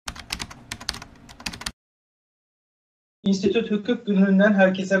İnstitüt Hukuk Günlüğünden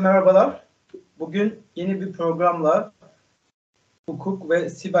herkese merhabalar. Bugün yeni bir programla hukuk ve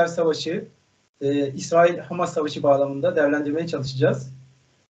siber savaşı, İsrail-Hamas savaşı bağlamında değerlendirmeye çalışacağız.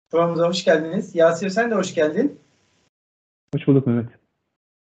 Programımıza hoş geldiniz. Yasir, sen de hoş geldin. Hoş bulduk Mehmet.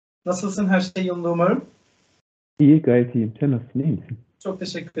 Nasılsın? Her şey yolunda umarım. İyi, gayet iyiyim. Sen nasılsın, iyi misin? Çok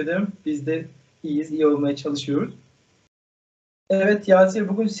teşekkür ederim. Biz de iyiyiz, iyi olmaya çalışıyoruz. Evet Yasir,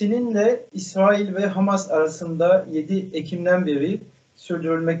 bugün seninle İsrail ve Hamas arasında 7 Ekim'den beri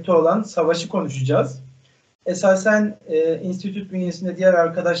sürdürülmekte olan savaşı konuşacağız. Esasen enstitü bünyesinde diğer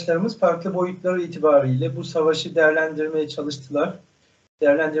arkadaşlarımız farklı boyutları itibariyle bu savaşı değerlendirmeye çalıştılar.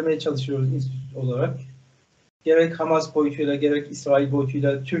 Değerlendirmeye çalışıyoruz enstitü olarak. Gerek Hamas boyutuyla, gerek İsrail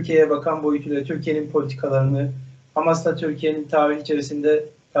boyutuyla, Türkiye'ye bakan boyutuyla, Türkiye'nin politikalarını, Hamas'la Türkiye'nin tarih içerisinde,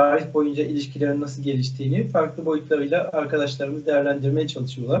 tarih boyunca ilişkilerin nasıl geliştiğini farklı boyutlarıyla arkadaşlarımız değerlendirmeye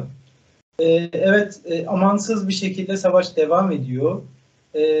çalışıyorlar. Evet, amansız bir şekilde savaş devam ediyor.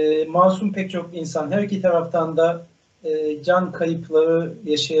 Masum pek çok insan her iki taraftan da can kayıpları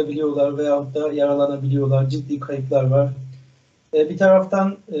yaşayabiliyorlar veyahut da yaralanabiliyorlar. Ciddi kayıplar var. Bir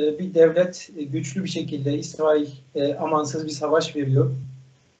taraftan bir devlet güçlü bir şekilde İsrail amansız bir savaş veriyor.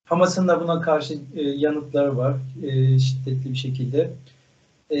 Hamas'ın da buna karşı yanıtları var şiddetli bir şekilde.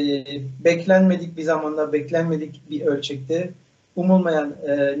 Beklenmedik bir zamanda, beklenmedik bir ölçekte umulmayan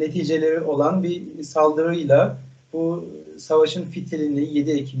neticeleri olan bir saldırıyla bu savaşın fitilini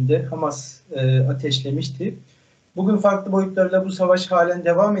 7 Ekim'de Hamas ateşlemişti. Bugün farklı boyutlarla bu savaş halen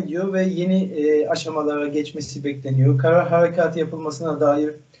devam ediyor ve yeni aşamalara geçmesi bekleniyor. Kara harekatı yapılmasına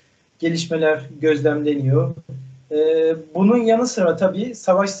dair gelişmeler gözlemleniyor. Bunun yanı sıra tabii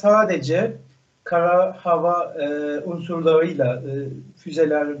savaş sadece kara hava unsurlarıyla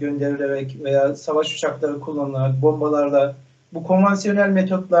füzeler gönderilerek veya savaş uçakları kullanılarak, bombalarla, bu konvansiyonel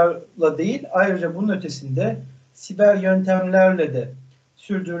metotlarla değil, ayrıca bunun ötesinde siber yöntemlerle de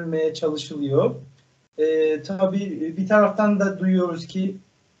sürdürülmeye çalışılıyor. Tabii bir taraftan da duyuyoruz ki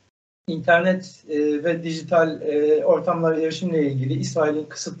internet ve dijital ortamlara erişimle ilgili İsrail'in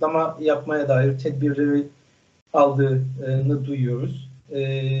kısıtlama yapmaya dair tedbirleri aldığını duyuyoruz.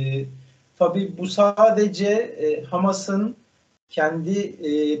 Tabii bu sadece Hamas'ın kendi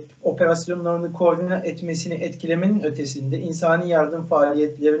operasyonlarını koordine etmesini etkilemenin ötesinde insani yardım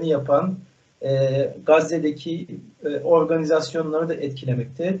faaliyetlerini yapan Gazze'deki organizasyonları da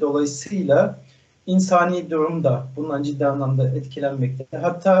etkilemekte. Dolayısıyla insani durum da bundan ciddi anlamda etkilenmekte.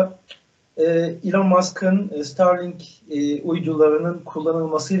 Hatta Elon Musk'ın Starlink uydularının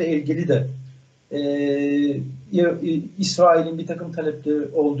kullanılmasıyla ilgili de İsrail'in bir takım talepleri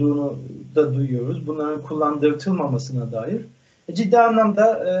olduğunu da duyuyoruz. Bunların kullandırtılmamasına dair. Ciddi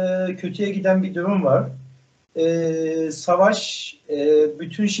anlamda kötüye giden bir durum var. Savaş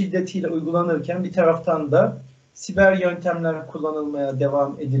bütün şiddetiyle uygulanırken bir taraftan da siber yöntemler kullanılmaya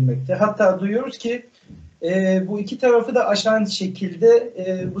devam edilmekte. Hatta duyuyoruz ki bu iki tarafı da aşan şekilde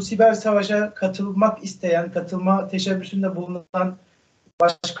bu siber savaşa katılmak isteyen, katılma teşebbüsünde bulunan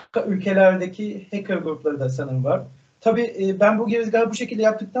başka ülkelerdeki hacker grupları da sanırım var. Tabii ben bu girizgahı bu şekilde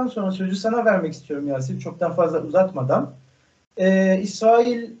yaptıktan sonra sözü sana vermek istiyorum Yasir, çoktan fazla uzatmadan.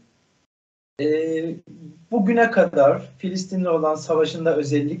 İsrail bugüne kadar Filistin'le olan savaşında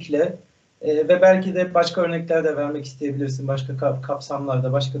özellikle ve belki de başka örnekler de vermek isteyebilirsin başka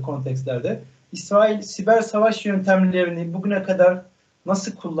kapsamlarda, başka kontekstlerde. İsrail siber savaş yöntemlerini bugüne kadar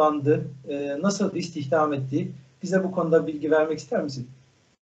nasıl kullandı, nasıl istihdam etti? Bize bu konuda bilgi vermek ister misin?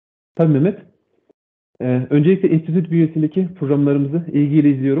 Tabii Mehmet. Öncelikle enstitü bünyesindeki programlarımızı ilgiyle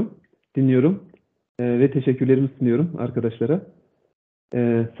izliyorum, dinliyorum ve teşekkürlerimi sunuyorum arkadaşlara.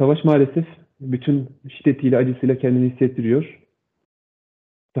 Savaş maalesef bütün şiddetiyle, acısıyla kendini hissettiriyor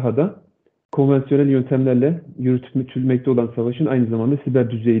sahada. Konvansiyonel yöntemlerle yürütülmekte olan savaşın aynı zamanda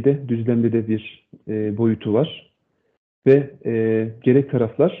siber düzeyde, düzlemde de bir boyutu var. Ve gerek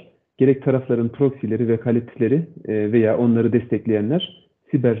taraflar, gerek tarafların proksileri, vekaletleri veya onları destekleyenler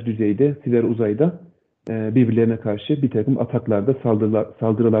siber düzeyde, siber uzayda birbirlerine karşı bir takım ataklarda,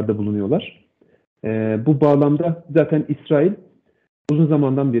 saldırılarda bulunuyorlar. Bu bağlamda zaten İsrail uzun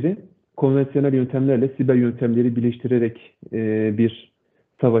zamandan beri konvansiyonel yöntemlerle siber yöntemleri birleştirerek bir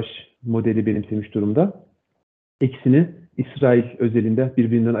savaş modeli benimsemiş durumda. İkisini İsrail özelinde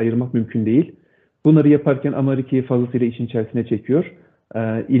birbirinden ayırmak mümkün değil. Bunları yaparken Amerika'yı fazlasıyla işin içerisine çekiyor.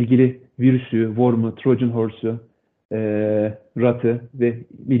 İlgili virüsü, worm'u, Trojan horse'u, ratı ve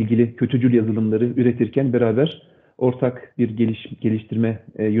ilgili kötücül yazılımları üretirken beraber ortak bir geliştirme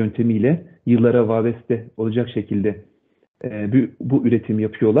yöntemiyle yıllara vabeste olacak şekilde bu üretimi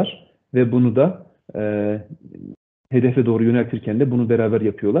yapıyorlar ve bunu da hedefe doğru yöneltirken de bunu beraber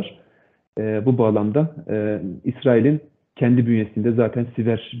yapıyorlar. Bu bağlamda İsrail'in kendi bünyesinde zaten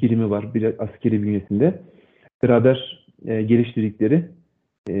siber birimi var, bir askeri bünyesinde. Beraber geliştirdikleri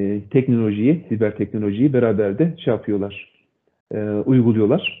teknolojiyi, siber teknolojiyi beraber de yapıyorlar,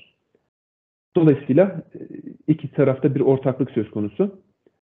 uyguluyorlar. Dolayısıyla iki tarafta bir ortaklık söz konusu.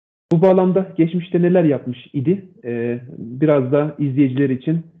 Bu bağlamda geçmişte neler yapmış idi? Biraz da izleyiciler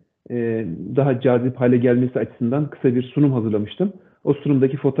için daha cazip hale gelmesi açısından kısa bir sunum hazırlamıştım. O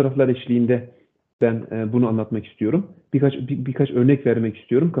sunumdaki fotoğraflar eşliğinde ben bunu anlatmak istiyorum. Birkaç örnek vermek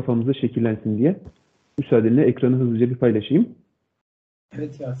istiyorum kafamızda şekillensin diye. Müsaadenle ekranı hızlıca bir paylaşayım.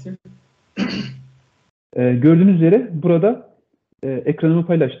 Evet Yasir. Gördüğünüz üzere burada ekranımı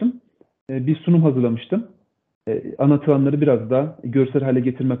paylaştım. Bir sunum hazırlamıştım. Anlatılanları biraz daha görsel hale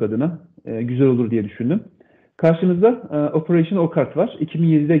getirmek adına güzel olur diye düşündüm. Karşınızda Operation Okart var.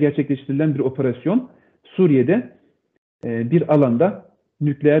 2007'de gerçekleştirilen bir operasyon. Suriye'de bir alanda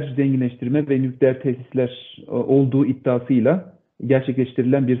nükleer zenginleştirme ve nükleer tesisler olduğu iddiasıyla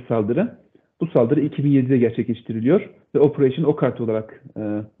gerçekleştirilen bir saldırı. Bu saldırı 2007'de gerçekleştiriliyor ve Operation Okart olarak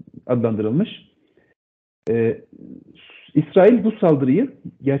adlandırılmış. İsrail bu saldırıyı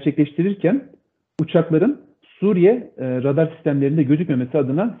gerçekleştirirken uçakların Suriye radar sistemlerinde gözükmemesi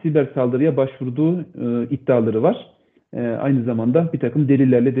adına siber saldırıya başvurduğu iddiaları var. Aynı zamanda bir takım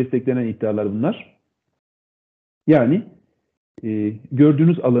delillerle desteklenen iddialar bunlar. Yani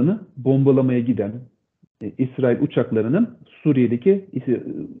gördüğünüz alanı bombalamaya giden İsrail uçaklarının Suriye'deki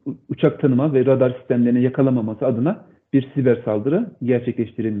uçak tanıma ve radar sistemlerini yakalamaması adına bir siber saldırı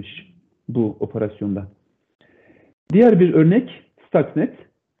gerçekleştirilmiş bu operasyonda. Diğer bir örnek Stuxnet.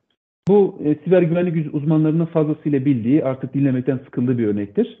 Bu siber güvenlik uzmanlarının fazlasıyla bildiği, artık dinlemekten sıkıldığı bir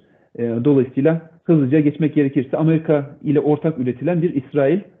örnektir. Dolayısıyla hızlıca geçmek gerekirse Amerika ile ortak üretilen bir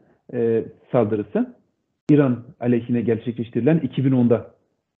İsrail saldırısı. İran aleyhine gerçekleştirilen 2010'da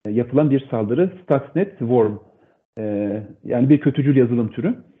yapılan bir saldırı. Stuxnet Worm. Yani bir kötücül yazılım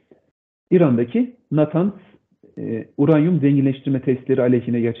türü. İran'daki Natanz uranyum zenginleştirme tesisleri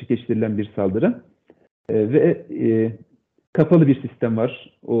aleyhine gerçekleştirilen bir saldırı. Ve kapalı bir sistem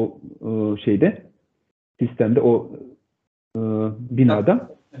var o sistemde, o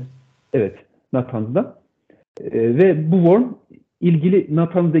binada. Evet, Natanz'da. Ve bu worm ilgili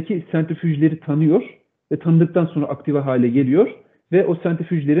Natanz'daki sentrifüjleri tanıyor ve tanıdıktan sonra aktive hale geliyor ve o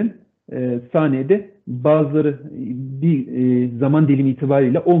sentrifüjlerin saniyede bazıları bir zaman dilimi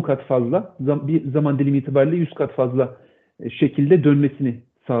itibariyle 10 kat fazla, bir zaman dilimi itibariyle 100 kat fazla şekilde dönmesini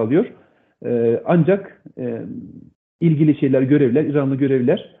sağlıyor. Ancak ilgili görevler, İranlı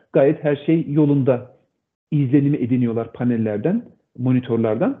görevliler gayet her şey yolunda izlenimi ediniyorlar panellerden,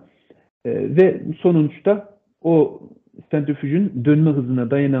 monitörlerden. Ve sonuçta o sentrifüjün dönme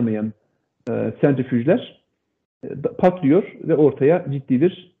hızına dayanamayan sentrifüjler patlıyor ve ortaya ciddi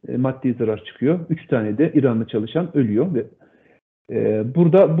bir maddi zarar çıkıyor. 3 tane de İranlı çalışan ölüyor ve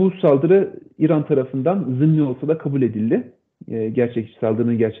burada bu saldırı İran tarafından zımni olsa da kabul edildi.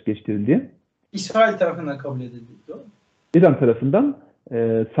 Saldırının gerçekleştirildiği. İsrail tarafından kabul edildi. Doğru. İran tarafından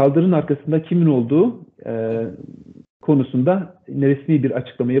saldırının arkasında kimin olduğu konusunda resmi bir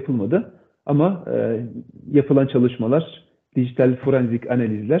açıklama yapılmadı. Ama yapılan çalışmalar, dijital forenzik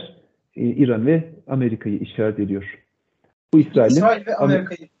analizler İran ve Amerika'yı işaret ediyor. Bu İsrail ve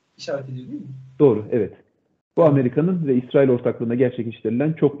Amerika'yı işaret ediyor değil mi? Doğru, evet. Bu Amerika'nın ve İsrail ortaklığında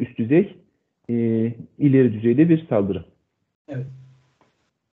gerçekleştirilen çok üst düzey, ileri düzeyde bir saldırı. Evet.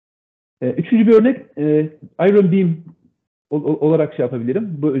 Üçüncü bir örnek Iron Beam olarak yapabilirim.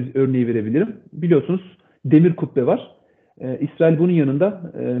 Bu örneği verebilirim. Biliyorsunuz demir kubbe var. İsrail bunun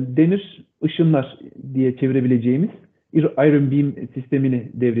yanında demir ışınlar diye çevirebileceğimiz Iron Beam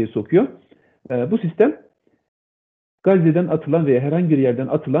sistemini devreye sokuyor. Bu sistem Gazze'den atılan veya herhangi bir yerden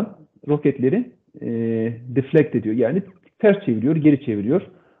atılan roketleri deflect ediyor. Yani ters çeviriyor, geri çeviriyor.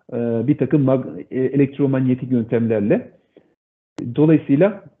 Bir takım elektromanyetik yöntemlerle.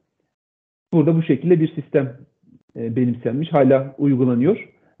 Dolayısıyla burada bu şekilde bir sistem benimsenmiş, hala uygulanıyor.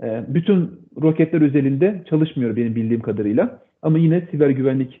 Bütün roketler özelinde çalışmıyor benim bildiğim kadarıyla. Ama yine siber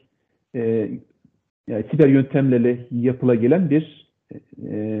güvenlik, yani siber yöntemlerle yapıla gelen bir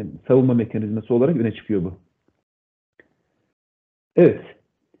savunma mekanizması olarak öne çıkıyor bu. Evet.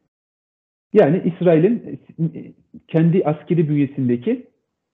 Yani İsrail'in kendi askeri bünyesindeki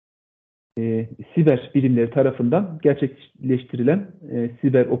siber birimleri tarafından gerçekleştirilen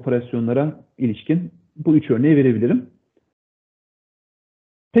siber operasyonlara ilişkin bu üç örneği verebilirim.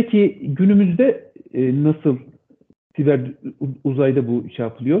 Peki günümüzde nasıl siber uzayda bu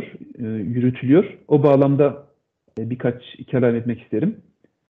yapılıyor, yürütülüyor? O bağlamda birkaç kelam etmek isterim.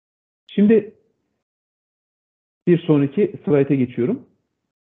 Şimdi bir sonraki slayta geçiyorum.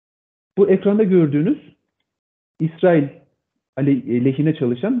 Bu ekranda gördüğünüz İsrail lehine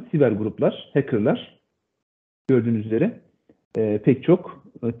çalışan siber gruplar, hackerlar, gördüğünüz üzere pek çok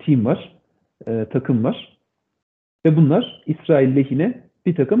team var, takım var. Ve bunlar İsrail lehine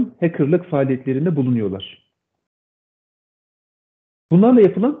bir takım hackerlık faaliyetlerinde bulunuyorlar. Bunlarla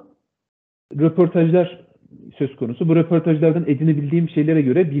yapılan röportajlar söz konusu. Bu röportajlardan edinebildiğim şeylere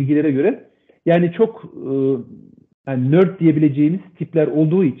göre, bilgilere göre yani çok yani nerd diyebileceğimiz tipler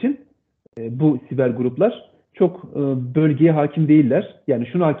olduğu için bu siber gruplar çok bölgeye hakim değiller. Yani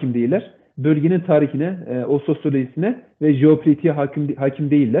şuna hakim değiller. Bölgenin tarihine, o sosyolojisine ve jeopolitiğe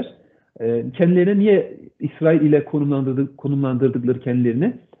hakim değiller. Kendilerine niye İsrail ile konumlandırdıkları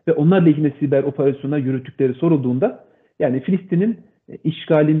kendilerini ve onlar lehine siber operasyonlar yürüttükleri sorulduğunda yani Filistin'in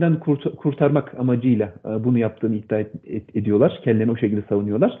işgalinden kurtarmak amacıyla bunu yaptığını iddia ediyorlar. Kendilerini o şekilde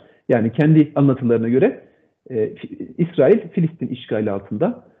savunuyorlar. Yani kendi anlatılarına göre İsrail Filistin işgali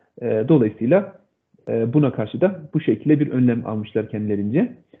altında. Dolayısıyla buna karşı da bu şekilde bir önlem almışlar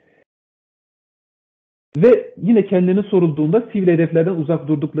kendilerince. Ve yine kendilerine sorulduğunda sivil hedeflerden uzak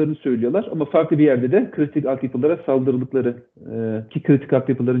durduklarını söylüyorlar. Ama farklı bir yerde de kritik altyapılara saldırdıkları ki kritik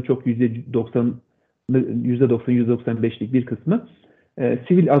altyapıların çok %90-%95'lik bir kısmı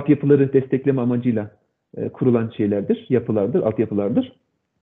sivil altyapıları destekleme amacıyla kurulan şeylerdir, yapılardır, altyapılardır,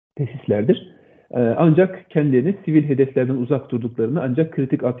 tesislerdir. Ancak kendilerini sivil hedeflerden uzak durduklarını ancak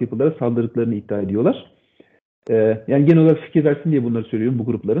kritik altyapılara saldırdıklarını iddia ediyorlar. Yani genel olarak fikir versin diye bunları söylüyorum bu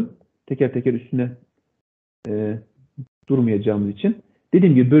grupların. Teker teker üstüne durmayacağımız için.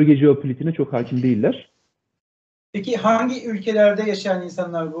 Dediğim gibi bölge jeopolitiğine çok hakim değiller. Peki hangi ülkelerde yaşayan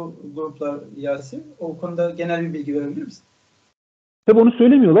insanlar bu gruplar Yasir? O konuda genel bir bilgi verebilir misin? Tabii onu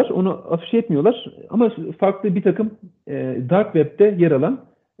söylemiyorlar, onu afişe etmiyorlar ama farklı bir takım dark web'de yer alan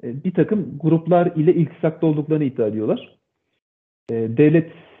bir takım gruplar ile iltisaklı olduklarını iddia ediyorlar.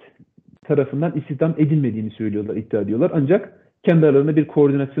 Devlet tarafından istihdam edilmediğini söylüyorlar, iddia ediyorlar. Ancak kendi aralarında bir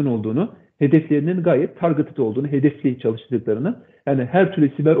koordinasyon olduğunu, hedeflerinin gayet targeted olduğunu, hedefli çalıştıklarını, yani her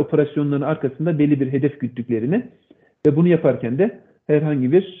türlü siber operasyonların arkasında belli bir hedef güttüklerini ve bunu yaparken de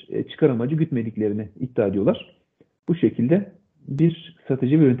herhangi bir çıkar amacı gütmediklerini iddia ediyorlar. Bu şekilde bir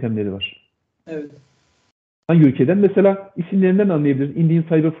strateji ve yöntemleri var. Evet. Hangi ülkeden? Mesela isimlerinden anlayabiliriz. Indian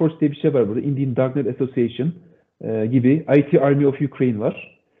Cyber Force diye bir şey var burada. Indian Darknet Association gibi. IT Army of Ukraine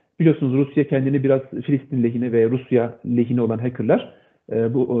var. Biliyorsunuz Rusya kendini biraz Filistin lehine ve Rusya lehine olan hackerlar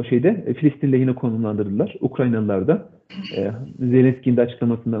bu şeyde Filistin lehine konumlandırdılar. Ukraynalılar da Zelenski'nin de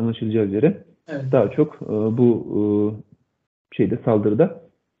açıklamasında anlaşılacağı üzere daha çok bu şeyde saldırıda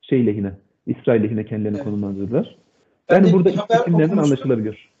şey lehine, İsrail lehine kendilerini konumlandırdılar. Yani burada isimlerden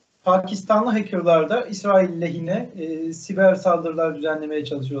anlaşılabiliyor. Pakistanlı hackerlar da İsrail lehine siber saldırılar düzenlemeye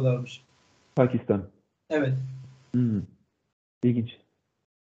çalışıyorlarmış. Pakistan. Evet. İlginç.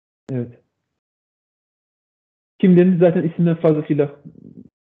 Evet. Kimlerinin zaten isimden fazlasıyla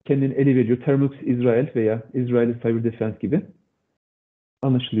kendini ele veriyor. Termux İsrail veya Israeli Cyber Defense gibi.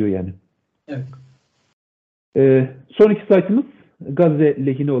 Anlaşılıyor yani. Evet. Sonraki slaytımız Gazze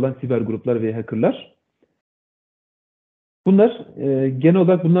lehine olan siber gruplar ve hackerlar. Bunlar genel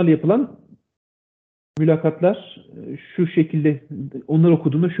olarak bunlarla yapılan mülakatlar şu şekilde, onları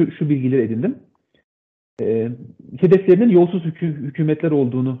okuduğumda şu bilgileri edindim. Hedeflerinin yolsuz hükümetler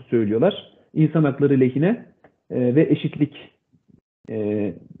olduğunu söylüyorlar. İnsan hakları lehine ve eşitlik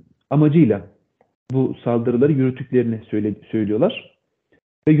amacıyla bu saldırıları yürüttüklerini söylüyorlar.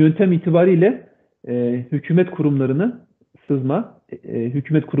 Ve yöntem itibariyle hükümet kurumlarını sızma,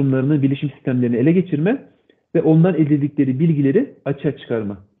 hükümet kurumlarının bilişim sistemlerini ele geçirme ve ondan elde ettikleri bilgileri açığa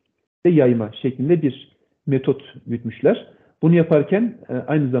çıkarma ve yayma şeklinde bir metot gütmüşler. Bunu yaparken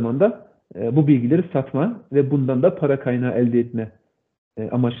aynı zamanda bu bilgileri satma ve bundan da para kaynağı elde etme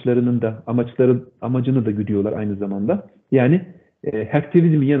amacını da güdüyorlar aynı zamanda. Yani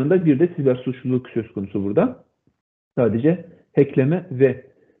hacktivizmin yanında bir de siber suçluluk söz konusu burada. Sadece hackleme ve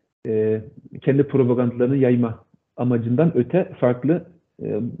kendi propagandalarını yayma amacından öte farklı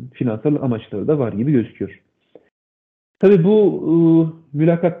finansal amaçları da var gibi gözüküyor. Tabii bu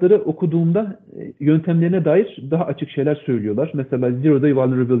mülakatları okuduğumda yöntemlerine dair daha açık şeyler söylüyorlar. Mesela Zero Day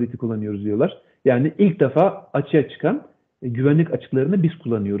Vulnerability kullanıyoruz diyorlar. Yani ilk defa açığa çıkan güvenlik açıklarını biz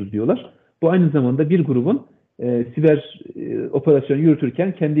kullanıyoruz diyorlar. Bu aynı zamanda bir grubun siber operasyon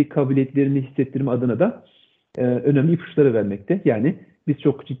yürütürken kendi kabiliyetlerini hissettirme adına da önemli ipuçları vermekte. Yani biz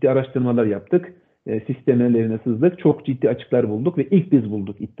çok ciddi araştırmalar yaptık, sistemlerine sızdık, çok ciddi açıklar bulduk ve ilk biz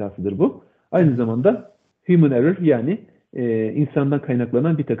bulduk iddiasıdır bu. Aynı zamanda human error yani insandan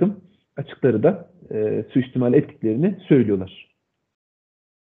kaynaklanan bir takım açıkları da suistimal ettiklerini söylüyorlar.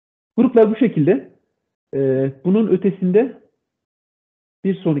 Gruplar bu şekilde. Bunun ötesinde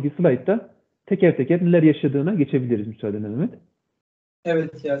bir sonraki slaytta teker teker neler yaşadığına geçebiliriz müsaadenle Mehmet.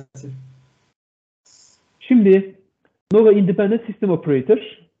 Evet Yasir. Şimdi Nova Independent System Operator.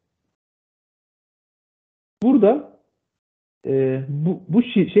 Burada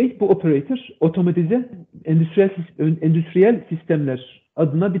bu operator otomatize endüstriyel sistemler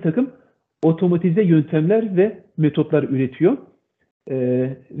adına bir takım otomatize yöntemler ve metotlar üretiyor.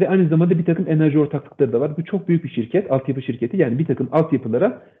 Ve aynı zamanda bir takım enerji ortaklıkları da var. Bu çok büyük bir şirket, altyapı şirketi. Yani bir takım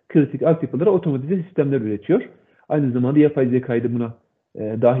altyapılara, kritik altyapılara otomatize sistemler üretiyor. Aynı zamanda yapay zekayı da buna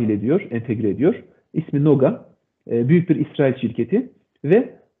dahil ediyor, entegre ediyor. İsmi Noga. Büyük bir İsrail şirketi.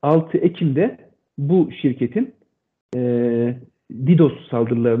 Ve 6 Ekim'de bu şirketin DDoS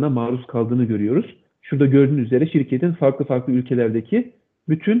saldırılarına maruz kaldığını görüyoruz. Şurada gördüğünüz üzere şirketin farklı ülkelerdeki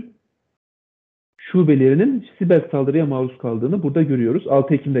bütün şubelerinin siber saldırıya maruz kaldığını burada görüyoruz.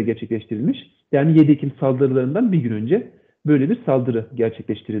 6 Ekim'de gerçekleştirilmiş. Yani 7 Ekim saldırılarından bir gün önce böyle bir saldırı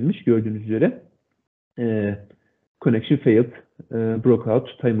gerçekleştirilmiş gördüğünüz üzere. Connection failed, broke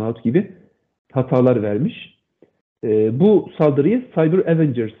out, timeout gibi hatalar vermiş. Bu saldırıyı Cyber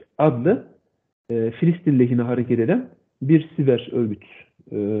Avengers adlı Filistin lehine hareket eden bir siber örgüt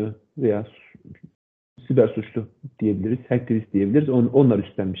veya siber suçlu diyebiliriz, hacktivist diyebiliriz. Onlar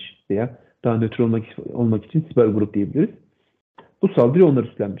üstlenmiş veya daha nötr olmak için siber grup diyebiliriz. Bu saldırı onlar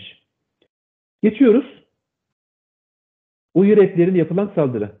üstlenmiş. Geçiyoruz. Uyarı app'lerine yapılan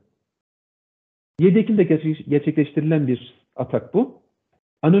saldırı. 7 Ekim'de gerçekleştirilen bir atak bu.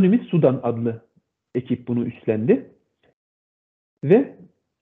 Anonymous Sudan adlı ekip bunu üstlendi. Ve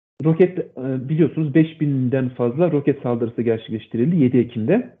roket, biliyorsunuz 5000'den fazla roket saldırısı gerçekleştirildi 7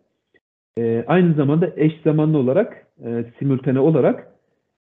 Ekim'de. Aynı zamanda eş zamanlı olarak, simultane olarak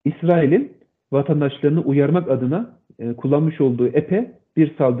İsrail'in vatandaşlarını uyarmak adına kullanmış olduğu app'e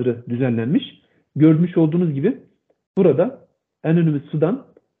bir saldırı düzenlenmiş. Görmüş olduğunuz gibi burada Anonymous Sudan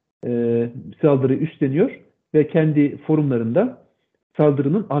saldırıyı üstleniyor ve kendi forumlarında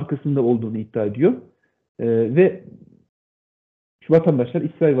saldırının arkasında olduğunu iddia ediyor. Ve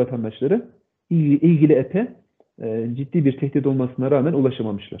İsrail vatandaşları ilgili app'e ciddi bir tehdit olmasına rağmen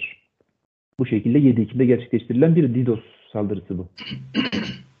ulaşamamışlar. Bu şekilde 7 Ekim'de gerçekleştirilen bir DDoS saldırısı bu.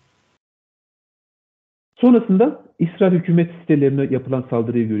 Sonrasında İsrail hükümet sitelerine yapılan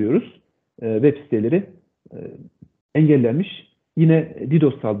saldırıyı görüyoruz. Web siteleri engellenmiş. Yine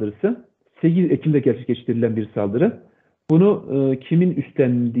DDoS saldırısı. 8 Ekim'de gerçekleştirilen bir saldırı. Bunu kimin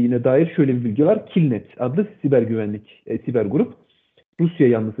üstlendiğine dair şöyle bir bilgi var. Killnet adlı siber güvenlik, siber grup. Rusya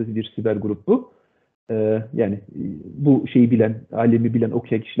yanlısı bir siber grup bu. Yani bu şeyi bilen, alemi bilen,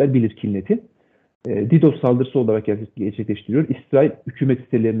 okuyan kişiler bilir Killnet'i. DDoS saldırısı olarak gerçekleştiriyor. İsrail hükümet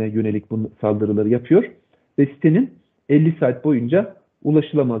sitelerine yönelik bu saldırıları yapıyor. Ve sitenin 50 saat boyunca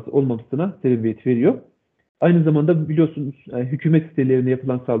ulaşılamaz olmamasına sebebiyet veriyor. Aynı zamanda biliyorsunuz hükümet sitelerine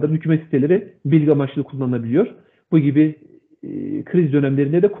yapılan saldırı, hükümet siteleri bilgi amaçlı kullanılabiliyor. Bu gibi kriz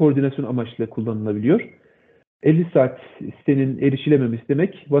dönemlerinde de koordinasyon amaçlı kullanılabiliyor. 50 saat sitenin erişilememesi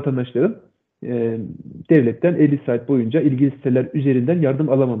demek vatandaşların devletten 50 saat boyunca ilgili siteler üzerinden yardım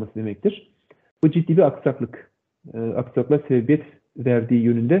alamaması demektir. Bu ciddi bir aksaklığa sebebiyet verdiği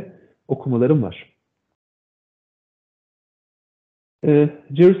yönünde okumalarım var.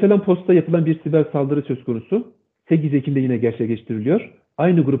 Jerusalem Post'ta yapılan bir siber saldırı söz konusu. 8 Ekim'de yine gerçekleştiriliyor.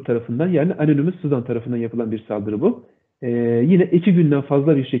 Aynı grup tarafından, yani Anonymous Sudan tarafından yapılan bir saldırı bu. Yine 2 günden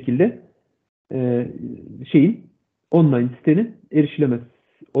fazla bir şekilde online sitenin erişilemez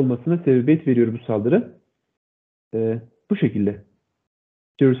olmasına sebebiyet veriyor bu saldırı. Bu şekilde.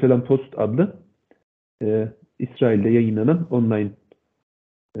 Jerusalem Post adlı İsrail'de yayınlanan online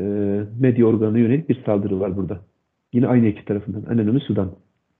medya organına yönelik bir saldırı var burada. Yine aynı ekip tarafından. Anonymous Sudan.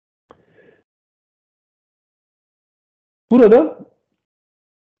 Burada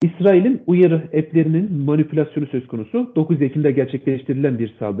İsrail'in uyarı app'lerinin manipülasyonu söz konusu. 9 Ekim'de gerçekleştirilen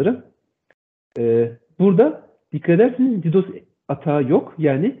bir saldırı. Burada dikkat ederseniz DDoS atağı yok.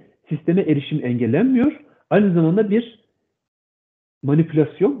 Yani sisteme erişim engellenmiyor. Aynı zamanda bir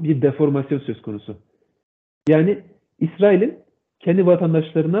manipülasyon, bir deformasyon söz konusu. Yani İsrail'in kendi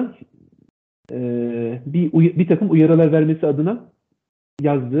vatandaşlarına bir takım uyarılar vermesi adına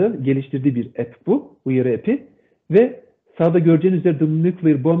geliştirdiği bir app bu. Uyarı app'i. Ve sağda göreceğiniz üzere "The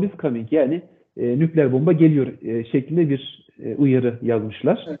nuclear bomb is coming", yani nükleer bomba geliyor şeklinde bir uyarı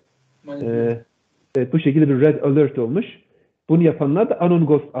yazmışlar. Evet, bu şekilde bir red alert olmuş. Bunu yapanlar da Anon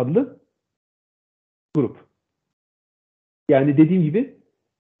Ghost adlı grup. Yani dediğim gibi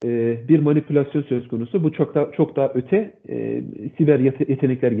bir manipülasyon söz konusu. Bu çok daha öte siber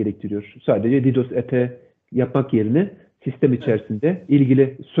yetenekler gerektiriyor. Sadece DDoS app'e yapmak yerine sistem içerisinde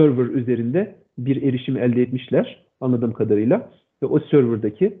ilgili server üzerinde bir erişim elde etmişler anladığım kadarıyla. Ve o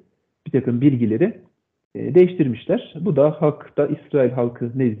serverdaki bir takım bilgileri değiştirmişler. Bu da halkta, İsrail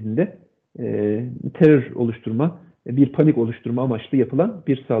halkı nezdinde terör oluşturma, bir panik oluşturma amaçlı yapılan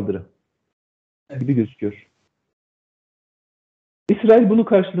bir saldırı gibi gözüküyor. İsrail bunun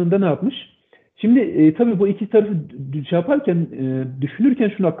karşılığında ne yapmış? Şimdi tabii bu iki tarafı yaparken, düşünürken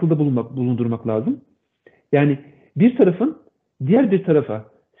şunu akılda bulundurmak lazım. Yani bir tarafın diğer bir tarafa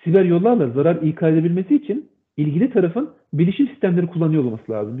siber yollarla zarar ikaz edebilmesi için ilgili tarafın bilişim sistemleri kullanıyor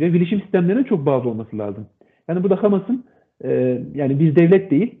olması lazım. Ve bilişim sistemlerine çok bağlı olması lazım. Yani burada Hamas'ın yani bir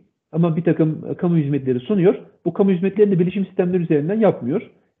devlet değil ama bir takım kamu hizmetleri sunuyor. Bu kamu hizmetlerini de bilişim sistemleri üzerinden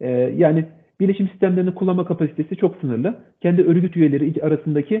yapmıyor. Yani bilişim sistemlerini kullanma kapasitesi çok sınırlı. Kendi örgüt üyeleri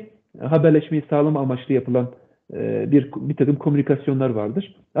arasındaki haberleşmeyi sağlama amaçlı yapılan bir takım komünikasyonlar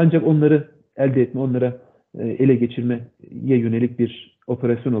vardır. Ancak onları elde etme, onlara ele geçirmeye yönelik bir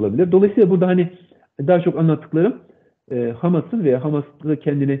operasyon olabilir. Dolayısıyla burada hani daha çok anlattıklarım Hamas'ın veya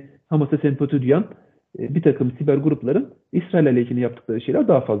Hamas'a sempati duyan bir takım siber grupların İsrail aleyhine yaptıkları şeyler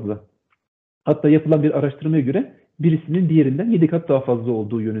daha fazla. Hatta yapılan bir araştırmaya göre birisinin diğerinden 7 kat daha fazla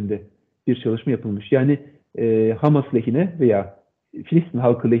olduğu yönünde bir çalışma yapılmış. Yani Hamas lehine veya Filistin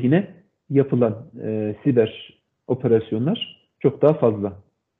halkı lehine yapılan siber operasyonlar çok daha fazla.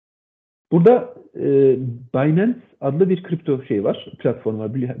 Burada Binance adlı bir kripto platform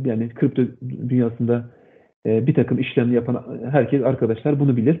var. Yani kripto dünyasında bir takım işlem yapan arkadaşlar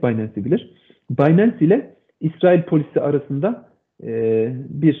bunu bilir, Binance'i bilir. Binance ile İsrail polisi arasında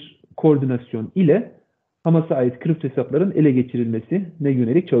bir koordinasyon ile Hamas'a ait kripto hesapların ele geçirilmesine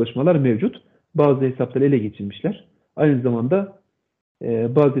yönelik çalışmalar mevcut. Bazı hesapları ele geçirmişler. Aynı zamanda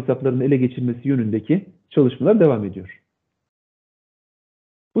bazı hesapların ele geçirilmesi yönündeki çalışmalar devam ediyor.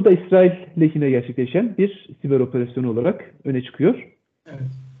 Bu da İsrail lehine gerçekleşen bir siber operasyon olarak öne çıkıyor. Evet.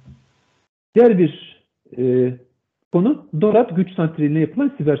 Diğer bir konu Dorat güç santraline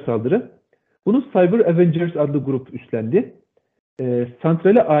yapılan siber saldırı. Bunu Cyber Avengers adlı grup üstlendi.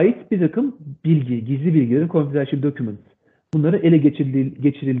 Santrale ait bir takım gizli bilgilerin confidential documents. Bunları ele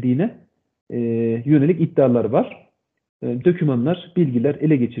geçirildiğine yönelik iddialar var. Dokümanlar, bilgiler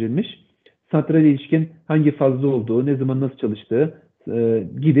ele geçirilmiş. Santrale ilişkin hangi fazla olduğu, ne zaman nasıl çalıştığı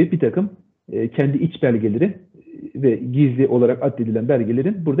gibi bir takım kendi iç belgeleri ve gizli olarak addedilen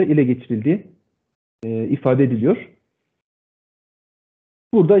belgelerin burada ele geçirildiği ifade ediliyor.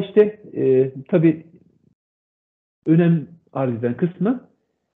 Burada işte tabii önem arz eden kısmı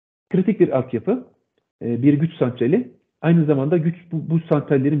kritik bir altyapı, bir güç santrali. Aynı zamanda bu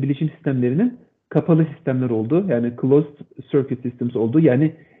santrallerin bilişim sistemlerinin kapalı sistemler olduğu, yani closed circuit systems olduğu,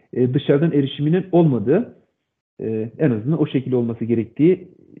 yani dışarıdan erişiminin olmadığı, en azından o şekilde olması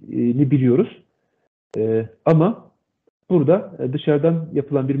gerektiğini biliyoruz. Ama burada dışarıdan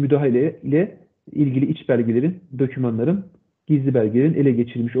yapılan bir müdahale ile ilgili iç belgelerin, dokümanların, gizli belgelerin ele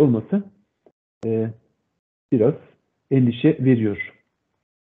geçirilmiş olması biraz endişe veriyor.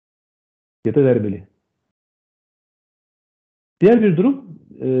 Ya da vermeli. Diğer bir durum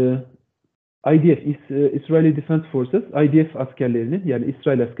IDF, Israeli Defense Forces, IDF askerlerinin, yani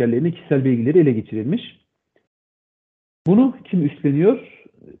İsrail askerlerinin kişisel bilgileri ele geçirilmiş. Bunu kim üstleniyor?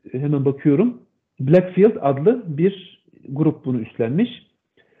 Hemen bakıyorum. Blackfield adlı bir grup bunu üstlenmiş.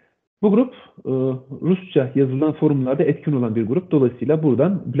 Bu grup Rusça yazılan forumlarda etkin olan bir grup. Dolayısıyla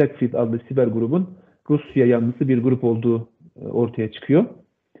buradan Blackfield adlı siber grubun Rusya yanlısı bir grup olduğu ortaya çıkıyor.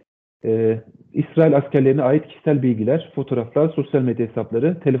 İsrail askerlerine ait kişisel bilgiler, fotoğraflar, sosyal medya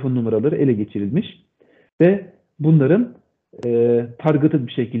hesapları, telefon numaraları ele geçirilmiş. Ve bunların targeted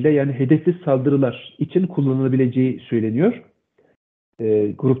bir şekilde, yani hedefsiz saldırılar için kullanılabileceği söyleniyor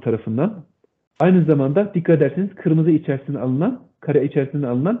grup tarafından. Aynı zamanda dikkat ederseniz kırmızı içerisine alınan, kare içerisine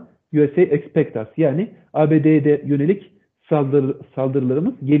alınan USA Expect Us, yani ABD'ye yönelik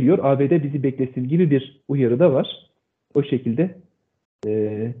saldırılarımız geliyor, ABD bizi beklesin gibi bir uyarı da var. O şekilde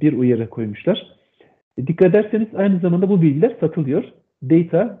bir uyarı koymuşlar. Dikkat ederseniz aynı zamanda bu bilgiler satılıyor.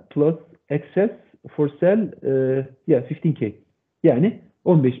 Data plus access for sale 15K. Yani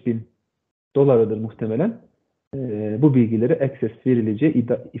 $15.000 muhtemelen bu bilgilere access verileceği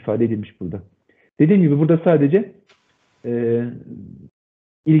ifade edilmiş burada. Dediğim gibi burada sadece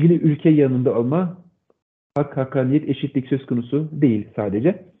ilgili ülke yanında olma, hak, hakkaniyet, eşitlik söz konusu değil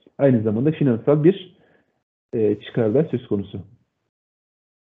sadece. Aynı zamanda finansal bir çıkar da söz konusu.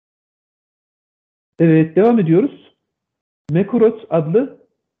 Evet, devam ediyoruz. Mekorot adlı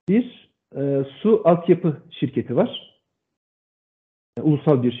bir su altyapı şirketi var.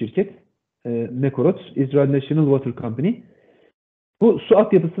 Ulusal bir şirket. Mekorot, Israel National Water Company. Bu su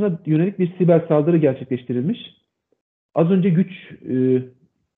altyapısına yönelik bir siber saldırı gerçekleştirilmiş. Az önce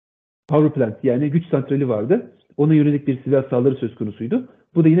power plant, yani güç santrali vardı. Ona yönelik bir siber saldırı söz konusuydu.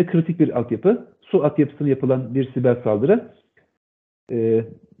 Bu da yine kritik bir altyapı. Su altyapısına yapılan bir siber saldırı.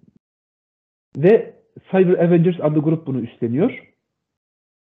 Ve Cyber Avengers adlı grup bunu üstleniyor.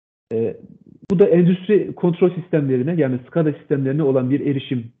 Bu da endüstri kontrol sistemlerine, yani SCADA sistemlerine olan bir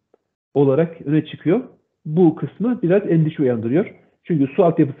erişim olarak öne çıkıyor. Bu kısmı biraz endişe uyandırıyor. Çünkü su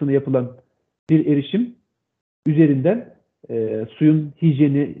altyapısına yapılan bir erişim üzerinden suyun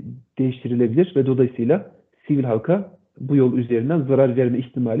hijyeni değiştirilebilir ve dolayısıyla sivil halka bu yol üzerinden zarar verme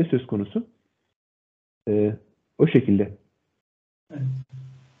ihtimali söz konusu. O şekilde. Evet.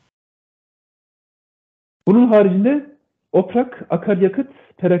 Bunun haricinde OPRAK, akaryakıt,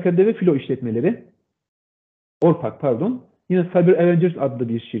 perakende ve filo işletmeleri, ORPAK pardon, yine Cyber Avengers adlı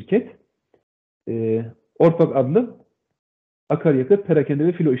bir şirket. ORPAK adlı akaryakıt, perakende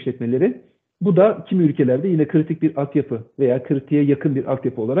ve filo işletmeleri. Bu da kimi ülkelerde yine kritik bir altyapı veya kritiğe yakın bir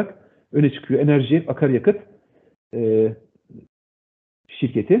altyapı olarak öne çıkıyor. Enerji, akaryakıt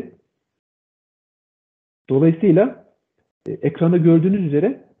şirketi. Dolayısıyla ekranda gördüğünüz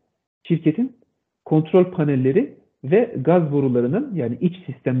üzere şirketin kontrol panelleri ve gaz borularının, yani iç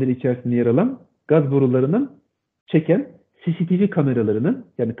sistemleri içerisinde yer alan gaz borularının çeken CCTV kameralarının,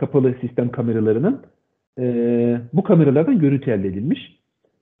 yani kapalı sistem kameralarının bu kameralardan görüntü elde edilmiş.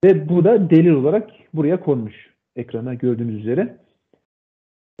 Ve bu da delil olarak buraya konmuş. Ekrana gördüğünüz üzere.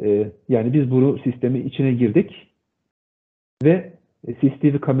 Yani biz bu sistemi içine girdik ve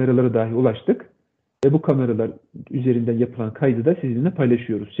CCTV kameralara dahi ulaştık. Ve bu kameralar üzerinden yapılan kaydı da sizinle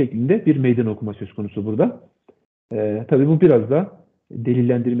paylaşıyoruz şeklinde bir meydan okuma söz konusu burada. Tabii bu biraz da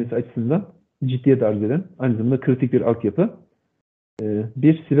delillendirmesi açısından ciddiyet arz eden, aynı zamanda kritik bir altyapı,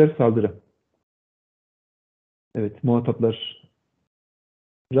 bir siber saldırı. Evet, muhataplar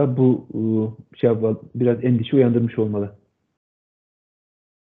bu biraz endişe uyandırmış olmalı.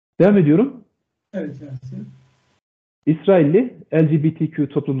 Devam ediyorum. Evet, Yasir. İsrailli LGBTQ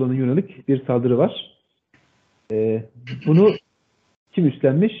topluluğuna yönelik bir saldırı var. Bunu kim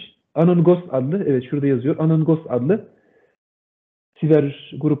üstlenmiş? Anongos adlı, evet şurada yazıyor, Anongos adlı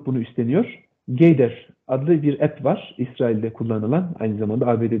siber grup bunu üstleniyor. Gayder adlı bir app var. İsrail'de kullanılan, aynı zamanda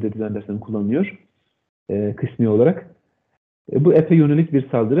ABD'de zannedersem kullanılıyor kısmi olarak. Bu app'e yönelik bir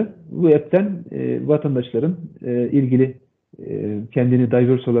saldırı. Bu app'ten vatandaşların ilgili kendini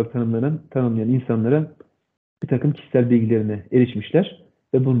diverse olarak tanımlayan insanlara bir takım kişisel bilgilerine erişmişler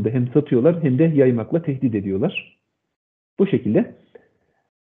ve bunu da hem satıyorlar hem de yaymakla tehdit ediyorlar. Bu şekilde.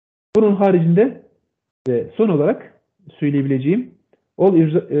 Bunun haricinde ve son olarak söyleyebileceğim All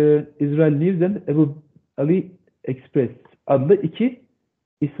Israel News and Abu Ali Express adlı iki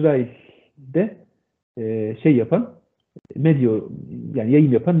İsrail'de yapan medya, yani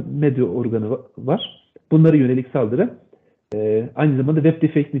yayın yapan medya organı var. Bunlara yönelik saldırı. Aynı zamanda web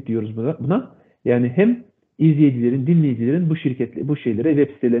defacement diyoruz buna. Yani hem izleyicilerin, dinleyicilerin bu şeylere,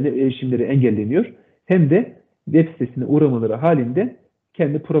 web sitelerine erişimleri engelleniyor. Hem de web sitesine uğramaları halinde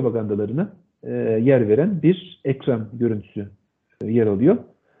kendi propagandalarına yer veren bir ekran görüntüsü yer alıyor.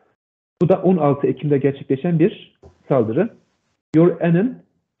 Bu da 16 Ekim'de gerçekleşen bir saldırı. Your Anon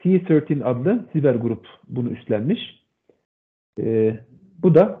T13 adlı siber grup bunu üstlenmiş.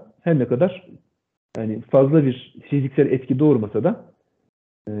 Bu da her ne kadar yani fazla bir fiziksel etki doğurmasa da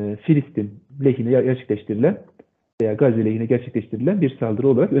Filistin lehine gerçekleştirilen veya Gazze lehine gerçekleştirilen bir saldırı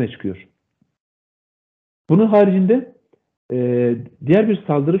olarak öne çıkıyor. Bunun haricinde diğer bir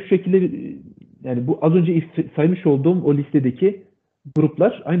saldırı şu şekilde, yani bu az önce saymış olduğum o listedeki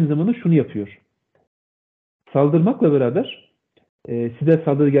gruplar aynı zamanda şunu yapıyor. Saldırmakla beraber, siber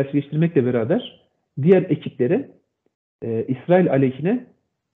saldırı gerçekleştirmekle beraber diğer ekiplere İsrail aleyhine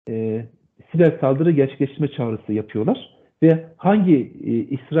siber saldırı gerçekleştirme çağrısı yapıyorlar. Ve hangi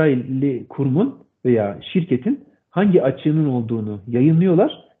İsrailli kurumun veya şirketin hangi açığının olduğunu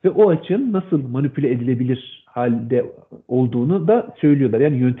yayınlıyorlar ve o açığın nasıl manipüle edilebilir halde olduğunu da söylüyorlar.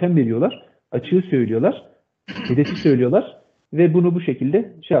 Yani yöntem veriyorlar, açığı söylüyorlar, hedefi söylüyorlar ve bunu bu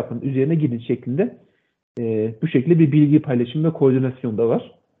şekilde üzerine gidin şeklinde bu şekilde bir bilgi paylaşımı ve koordinasyon da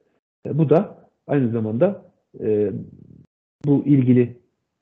var. Bu da aynı zamanda bu ilgili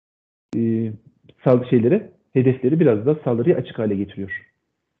hedefleri biraz da saldırıya açık hale getiriyor.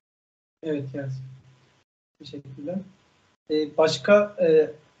 Evet, Yasir. Teşekkürler. Başka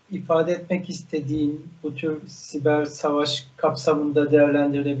ifade etmek istediğin bu tür siber savaş kapsamında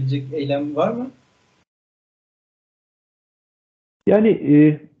değerlendirilebilecek eylem var mı?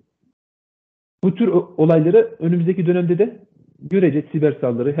 Yani bu tür olayları önümüzdeki dönemde de göreceğiz, siber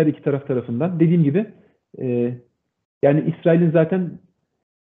saldırı her iki taraf tarafından. Dediğim gibi yani İsrail'in zaten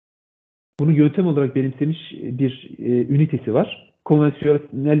bunu yöntem olarak benimsemiş bir ünitesi var.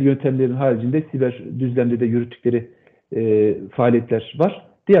 Konvansiyonel yöntemlerin haricinde siber düzlemde de yürüttükleri faaliyetler var.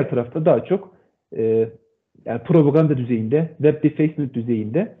 Diğer tarafta daha çok yani propaganda düzeyinde, web defacement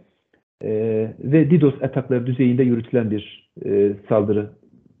düzeyinde ve DDoS atakları düzeyinde yürütülen bir saldırı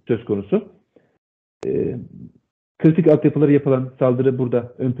söz konusu. Kritik altyapılara yapılan saldırı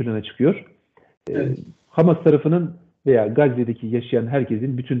burada ön plana çıkıyor. Evet. Hamas tarafının veya Gazze'deki yaşayan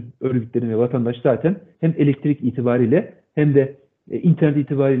herkesin, bütün örgütlerin ve vatandaş zaten hem elektrik itibariyle hem de internet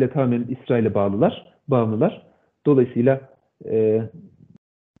itibariyle tamamen İsrail'e bağımlılar. Dolayısıyla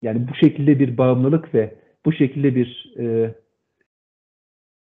yani bu şekilde bir bağımlılık ve bu şekilde bir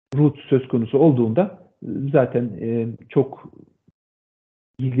root söz konusu olduğunda zaten çok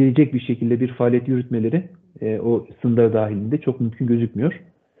ilgileyecek bir şekilde bir faaliyet yürütmeleri o sınır dahilinde çok mümkün gözükmüyor.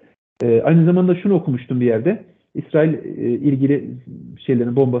 Aynı zamanda şunu okumuştum bir yerde. İsrail ilgili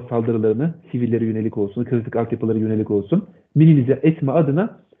şeylerin, bomba saldırılarını sivillere yönelik olsun, kritik altyapılara yönelik olsun minimize etme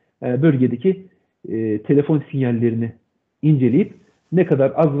adına bölgedeki telefon sinyallerini inceleyip ne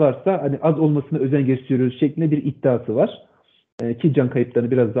kadar az varsa hani az olmasına özen gösteriyoruz şeklinde bir iddiası var. Ki can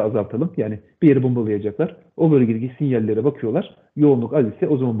kayıplarını biraz daha azaltalım. Yani bir yeri bombalayacaklar. O bölgedeki sinyallere bakıyorlar. Yoğunluk az ise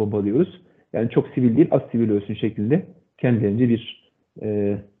o zaman bombalıyoruz. Yani çok sivil değil, az sivil ölsün şeklinde kendilerince bir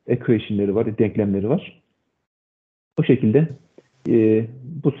equation'leri var, denklemleri var. O şekilde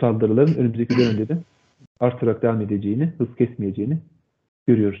bu saldırıların önümüzdeki dönemde de artarak devam edeceğini, hız kesmeyeceğini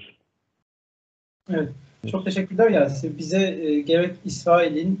görüyoruz. Evet. Çok teşekkürler Yasir. Bize gerek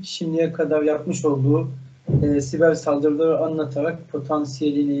İsrail'in şimdiye kadar yapmış olduğu siber saldırıları anlatarak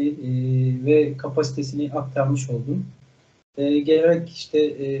potansiyelini ve kapasitesini aktarmış oldun. Gerek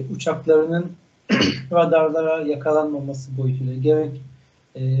işte uçaklarının radarlara yakalanmaması boyutuyla, gerek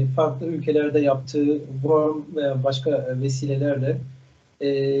farklı ülkelerde yaptığı worm veya başka vesilelerle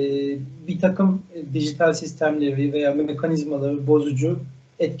bir takım dijital sistemleri veya mekanizmaları bozucu,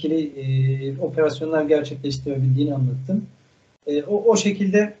 etkili operasyonlar gerçekleştirebildiğini anlattın. O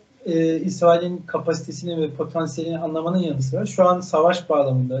şekilde İsrail'in kapasitesini ve potansiyelini anlamanın yanı sıra şu an savaş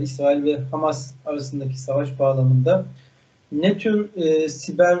bağlamında, İsrail ve Hamas arasındaki savaş bağlamında ne tür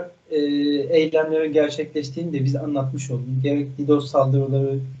siber eylemlerin gerçekleştiğini de bize anlatmış oldun. Gerek DDoS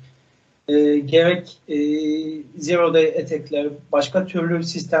saldırıları, gerek zero day attack'ler, başka türlü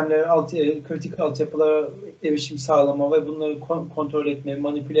sistemlere, kritik altyapılara erişim sağlama ve bunları kontrol etme,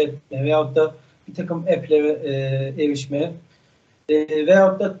 manipüle etme veyahut da bir takım app'lere erişme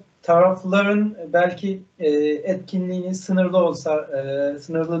veyahut da tarafların belki etkinliğinin sınırlı olsa,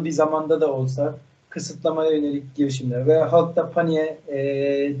 sınırlı bir zamanda da olsa kısıtlamaya yönelik girişimler veya halkta paniğe,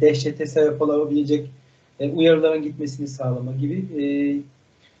 dehşete sebep olabilecek uyarıların gitmesini sağlama gibi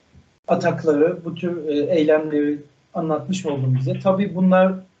atakları, bu tür eylemleri anlatmış oldum bize. Tabii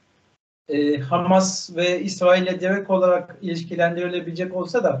bunlar Hamas ve İsrail'le direkt olarak ilişkilendirilebilecek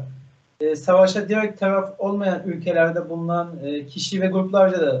olsa da savaşa direkt taraf olmayan ülkelerde bulunan kişi ve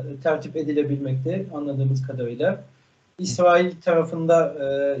gruplarca da tertip edilebilmekte anladığımız kadarıyla. İsrail tarafında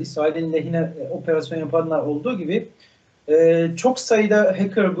İsrail'in lehine operasyon yapanlar olduğu gibi çok sayıda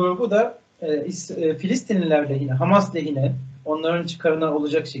hacker grubu da Filistinliler lehine, Hamas lehine, onların çıkarına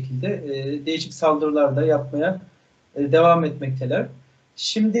olacak şekilde değişik saldırılar da yapmaya devam etmekteler.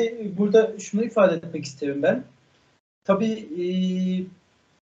 Şimdi burada şunu ifade etmek isterim ben. Tabii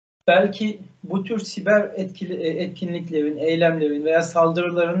belki bu tür siber etkinliklerin, eylemlerin veya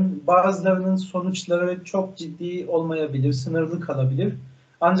saldırıların bazılarının sonuçları çok ciddi olmayabilir, sınırlı kalabilir.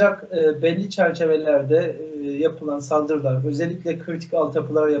 Ancak belli çerçevelerde yapılan saldırılar, özellikle kritik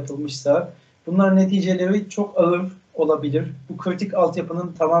altyapılara yapılmışsa bunların neticeleri çok ağır olabilir. Bu kritik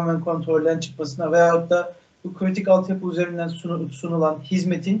altyapının tamamen kontrolden çıkmasına veyahut da bu kritik altyapı üzerinden sunulan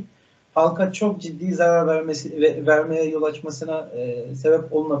hizmetin halka çok ciddi zarar vermeye yol açmasına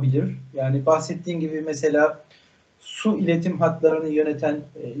sebep olunabilir. Yani bahsettiğim gibi mesela su iletim hatlarını yöneten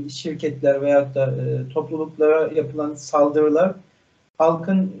şirketler veyahut da topluluklara yapılan saldırılar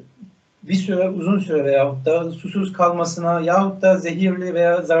halkın bir süre, uzun süre veyahut da susuz kalmasına yahut da zehirli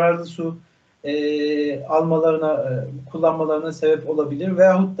veya zararlı su almalarına, kullanmalarına sebep olabilir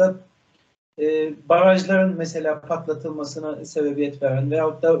veyahut da barajların mesela patlatılmasına sebebiyet veren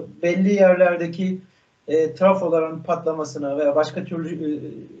veyahut da belli yerlerdeki trafoların patlamasına veya başka türlü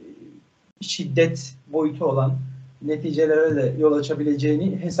şiddet boyutu olan neticelere de yol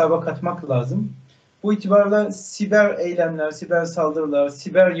açabileceğini hesaba katmak lazım. Bu itibarla siber eylemler, siber saldırılar,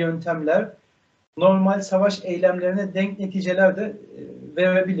 siber yöntemler normal savaş eylemlerine denk neticeler de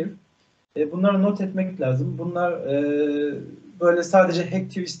verebilir. Bunları not etmek lazım. Bunlar böyle sadece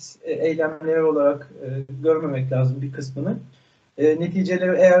hacktivist eylemleri olarak görmemek lazım bir kısmını.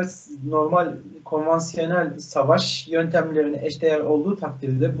 Neticeleri eğer normal konvansiyonel savaş yöntemlerine eşdeğer olduğu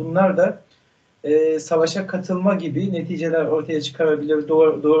takdirde bunlar da savaşa katılma gibi neticeler ortaya çıkarabilir,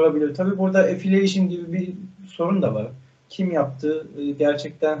 doğurabilir. Tabii burada affiliation gibi bir sorun da var. Kim yaptı,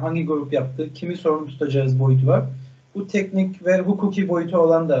 gerçekten hangi grup yaptı, kimi sorumlu tutacağız boyutu var. Bu teknik ve hukuki boyutu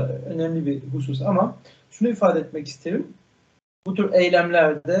olan da önemli bir husus ama şunu ifade etmek isterim. Bu tür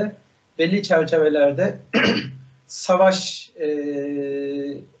eylemlerde, belli çerçevelerde savaş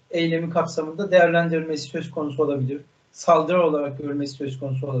eylemi kapsamında değerlendirilmesi söz konusu olabilir. Saldırı olarak görülmesi söz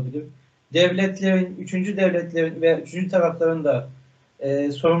konusu olabilir. Devletlerin, üçüncü devletlerin ve üçüncü tarafların da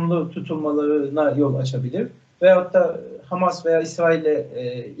sorumlu tutulmalarına yol açabilir. Veyahut da Hamas veya İsrail ile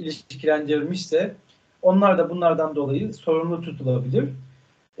ilişkilendirilmişse onlar da bunlardan dolayı sorumlu tutulabilir.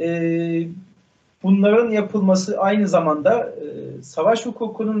 Bunların yapılması aynı zamanda savaş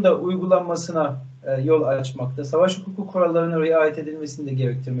hukukunun da uygulanmasına yol açmakta. Savaş hukuku kurallarına riayet edilmesini de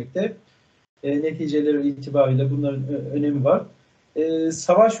gerektirmekte. Neticeleri itibariyle bunların önemi var.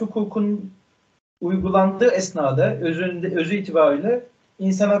 Savaş hukukun uygulandığı esnada özü itibariyle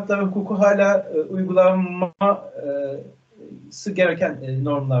insan hakları hukuku hala uygulanması gereken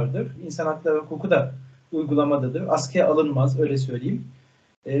normlardır. İnsan hakları hukuku da uygulamadadır. Askıya alınmaz, öyle söyleyeyim.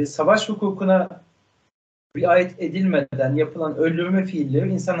 Savaş hukukuna riayet edilmeden yapılan öldürme fiilleri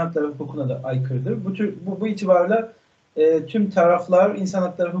insan hakları hukukuna da aykırıdır. Bu itibarla tüm taraflar insan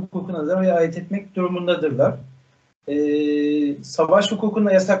hakları hukukuna da riayet etmek durumundadırlar. Savaş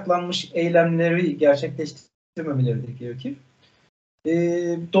hukukuna yasaklanmış eylemleri gerçekleştirmemeleri de gerekir.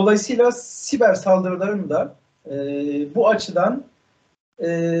 Dolayısıyla siber saldırıların da bu açıdan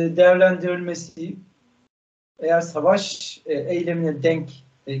değerlendirilmesi, eğer savaş eylemine denk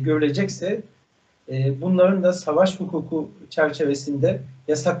görülecekse bunların da savaş hukuku çerçevesinde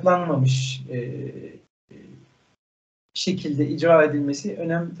yasaklanmamış şekilde icra edilmesi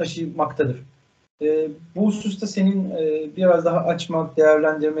önem taşımaktadır. Bu hususta senin biraz daha açmak,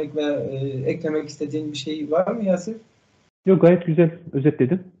 değerlendirmek ve eklemek istediğin bir şey var mı Yasir? Yok, gayet güzel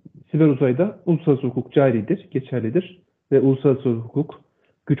özetledin. Siber uzayda uluslararası hukuk caridir, geçerlidir ve uluslararası hukuk,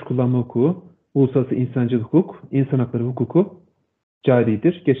 güç kullanma hukuku, uluslararası insancıl hukuk, insan hakları hukuku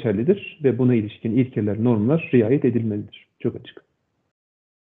caridir, geçerlidir ve buna ilişkin ilkeler, normlar riayet edilmelidir. Çok açık.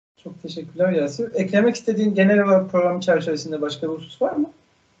 Çok teşekkürler Yasir. Eklemek istediğin genel olarak program çerçevesinde başka bir husus var mı?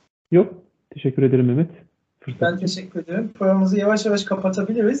 Yok. Teşekkür ederim Mehmet. Ben teşekkür ederim. Programımızı yavaş yavaş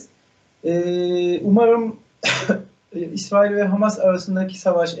kapatabiliriz. Umarım İsrail ve Hamas arasındaki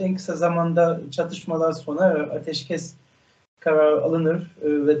savaş en kısa zamanda çatışmalar sona erer, ateşkes kararı alınır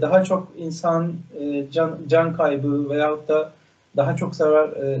ve daha çok insan can kaybı veyahut da daha çok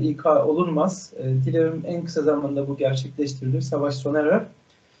zarar ika olunmaz. Dilerim en kısa zamanda bu gerçekleştirilir, savaş sona erer.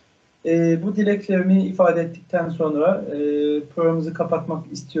 Bu dileklerimi ifade ettikten sonra programımızı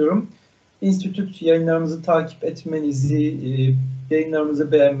kapatmak istiyorum. İnstitüt yayınlarımızı takip etmenizi,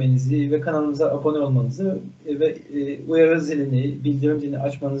 yayınlarımızı beğenmenizi ve kanalımıza abone olmanızı ve uyarı zilini, bildirim zilini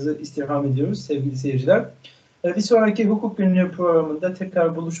açmanızı istirham ediyoruz sevgili seyirciler. Bir sonraki Hukuk Günlüğü programında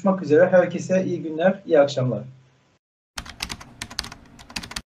tekrar buluşmak üzere. Herkese iyi günler, iyi akşamlar.